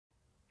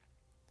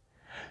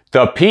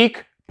The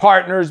Peak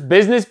Partners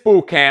Business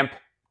Bootcamp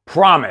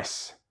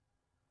Promise.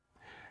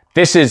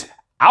 This is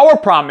our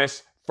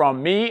promise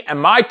from me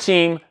and my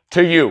team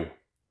to you.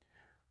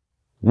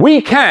 We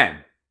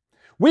can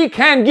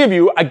give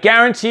you a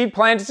guaranteed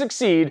plan to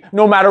succeed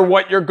no matter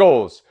what your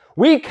goals.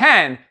 We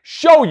can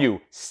show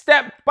you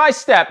step by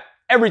step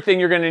everything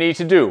you're going to need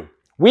to do.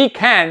 We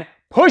can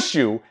push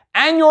you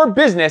and your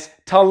business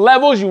to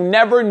levels you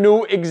never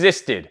knew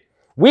existed.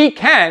 We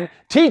can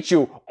teach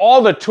you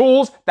all the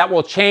tools that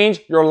will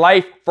change your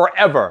life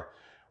forever.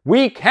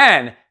 We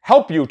can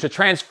help you to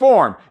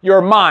transform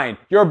your mind,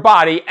 your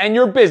body, and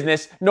your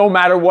business no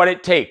matter what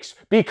it takes,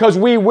 because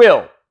we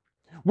will.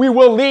 We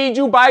will lead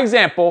you by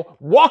example,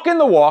 walking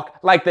the walk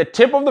like the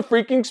tip of the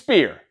freaking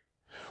spear.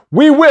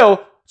 We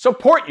will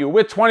support you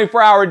with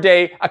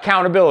 24-hour-a-day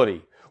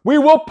accountability. We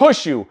will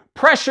push you,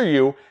 pressure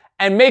you,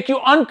 and make you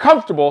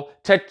uncomfortable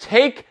to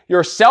take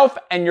yourself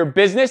and your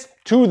business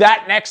to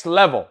that next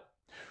level.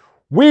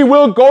 We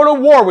will go to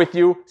war with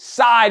you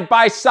side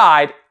by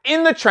side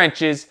in the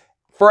trenches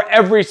for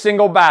every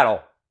single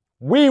battle.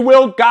 We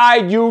will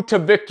guide you to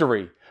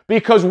victory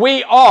because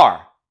we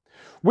are.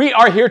 We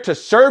are here to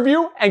serve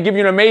you and give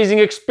you an amazing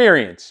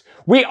experience.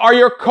 We are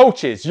your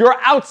coaches, your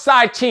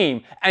outside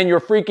team, and your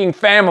freaking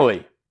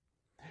family.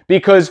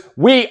 Because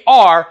we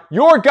are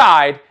your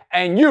guide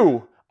and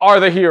you are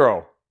the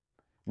hero.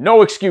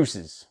 No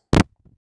excuses.